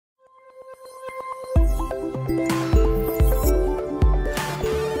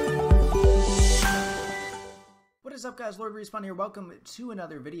is up, guys? Lord Respawn here. Welcome to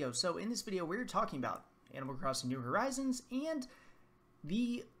another video. So in this video we're talking about Animal Crossing New Horizons and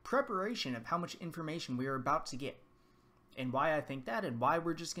the preparation of how much information we are about to get, and why I think that, and why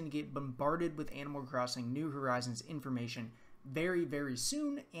we're just going to get bombarded with Animal Crossing New Horizons information very, very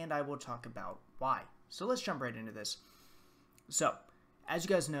soon, and I will talk about why. So let's jump right into this. So, as you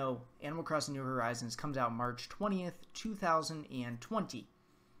guys know, Animal Crossing New Horizons comes out March 20th, 2020.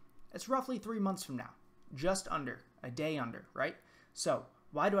 It's roughly 3 months from now. Just under, a day under, right? So,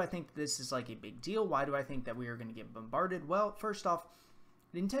 why do I think this is like a big deal? Why do I think that we are going to get bombarded? Well, first off,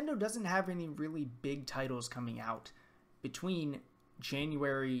 Nintendo doesn't have any really big titles coming out between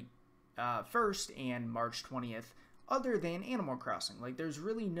January 1st and March 20th other than Animal Crossing. Like, there's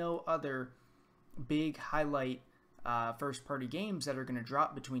really no other big highlight first-party games that are going to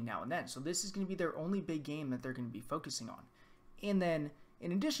drop between now and then. So this is going to be their only big game that they're going to be focusing on. And then,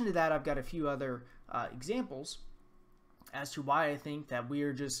 in addition to that, I've got a few other examples as to why I think that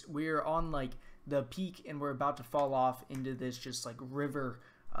we're on like the peak and we're about to fall off into this just like river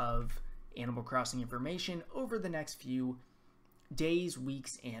of Animal Crossing information over the next few days,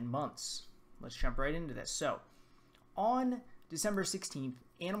 weeks, and months. Let's jump right into this. So, on December 16th,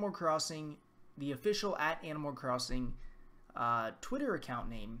 Animal Crossing, the official @Animal Crossing Twitter account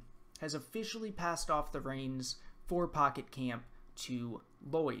name, has officially passed off the reins for Pocket Camp to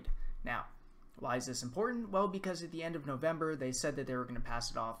Lloyd. Now, why is this important? Well, because at the end of November, they said that they were going to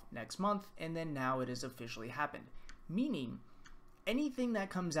pass it off next month, and then now it has officially happened. Meaning, anything that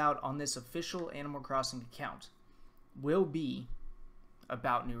comes out on this official Animal Crossing account will be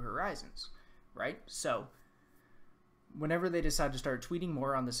about New Horizons, right? So, whenever they decide to start tweeting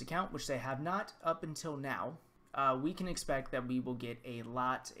more on this account, which they have not up until now, we can expect that we will get a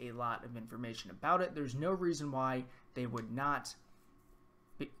lot of information about it. There's no reason why they would not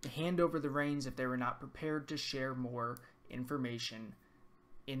hand over the reins if they were not prepared to share more information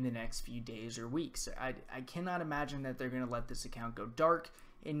in the next few days or weeks. I cannot imagine that they're going to let this account go dark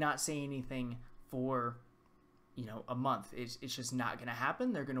and not say anything for, you know, a month. It's just not going to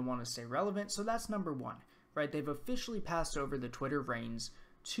happen. They're going to want to stay relevant. So that's number one, right? They've officially passed over the Twitter reins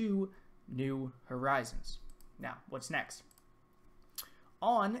to New Horizons. Now, what's next?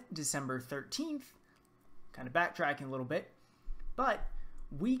 On December 13th, kind of backtracking a little bit, but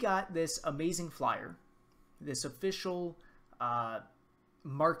we got this amazing flyer, this official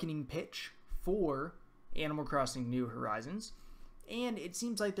marketing pitch for Animal Crossing New Horizons, and it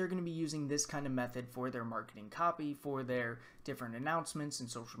seems like they're going to be using this kind of method for their marketing copy, for their different announcements and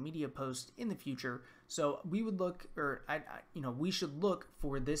social media posts in the future. So we would look, or we should look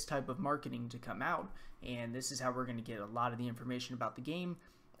for this type of marketing to come out, and this is how we're going to get a lot of the information about the game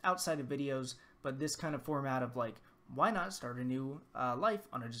outside of videos, but this kind of format of like, why not start a new life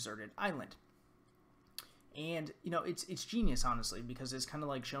on a deserted island? And, you know, it's genius, honestly, because it's kind of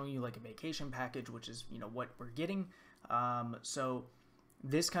like showing you like a vacation package, which is, you know, what we're getting. So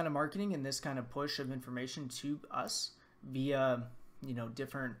this kind of marketing and this kind of push of information to us via, you know,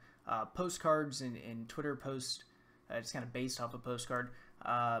 different postcards and Twitter posts, it's kind of based off a postcard.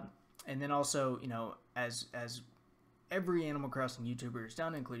 And then also, you know, as every Animal Crossing YouTuber has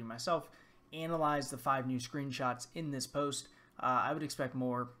done, including myself, analyze the 5 new screenshots in this post. I would expect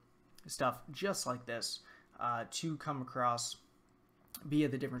more stuff just like this to come across via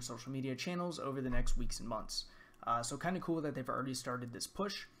the different social media channels over the next weeks and months. So kind of cool that they've already started this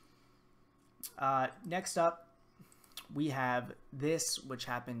push. Next up, we have this, which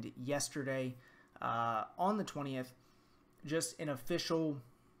happened yesterday on the 20th. Just an official.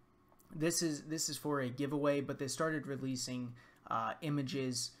 This is for a giveaway, but they started releasing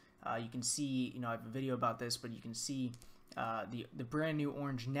images. You can see, you know, I have a video about this, but you can see the brand new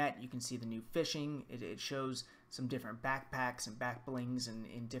orange net. You can see the new fishing. It shows some different backpacks and back blings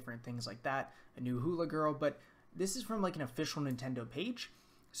and different things like that. A new hula girl, but this is from like an official Nintendo page.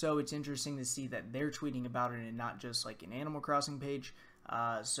 So it's interesting to see that they're tweeting about it and not just like an Animal Crossing page.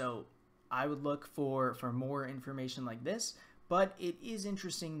 So I would look for more information like this, but it is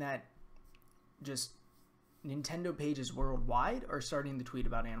interesting that just Nintendo pages worldwide are starting to tweet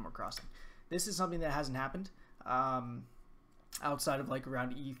about Animal Crossing. This is something that hasn't happened outside of like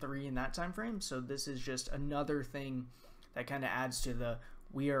around E3 in that time frame. So this is just another thing that kind of adds to the,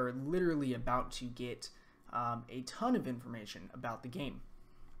 we are literally about to get a ton of information about the game.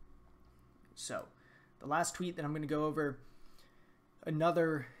 So the last tweet that I'm going to go over,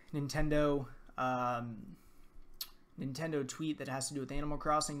 another Nintendo tweet that has to do with Animal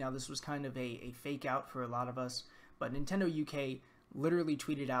Crossing. Now, this was kind of a fake out for a lot of us, but Nintendo UK literally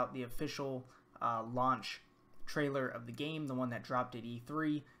tweeted out the official launch trailer of the game, the one that dropped at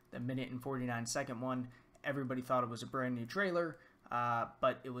E3, the minute and 49-second one, everybody thought it was a brand new trailer,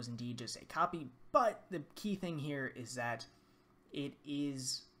 but it was indeed just a copy. But the key thing here is that it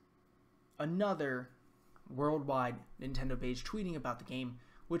is another worldwide Nintendo page tweeting about the game,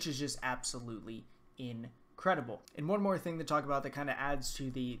 which is just absolutely incredible. And one more thing to talk about that kind of adds to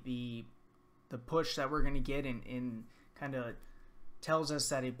the push that we're going to get and kind of tells us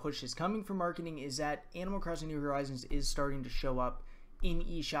that a push is coming for marketing is that Animal Crossing New Horizons is starting to show up in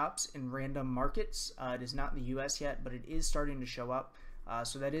eShops in random markets. It is not in the US yet, but it is starting to show up.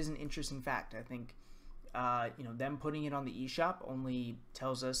 So that is an interesting fact. I think them putting it on the eShop only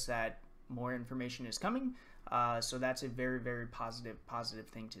tells us that more information is coming. So that's a very, very positive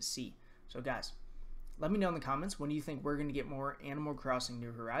thing to see. So guys, let me know in the comments, when do you think we're going to get more Animal Crossing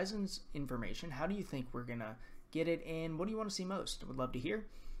New Horizons information? How do you think we're going to get it, and what do you want to see most? I would love to hear.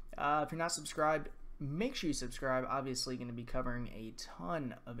 If you're not subscribed, make sure you subscribe. Obviously going to be covering a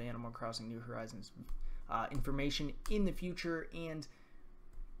ton of Animal Crossing New Horizons information in the future, and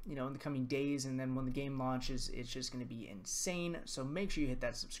in the coming days, and then when the game launches, it's just going to be insane. So make sure you hit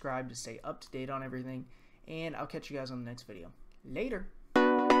that subscribe to stay up to date on everything, and I'll catch you guys on the next video. Later.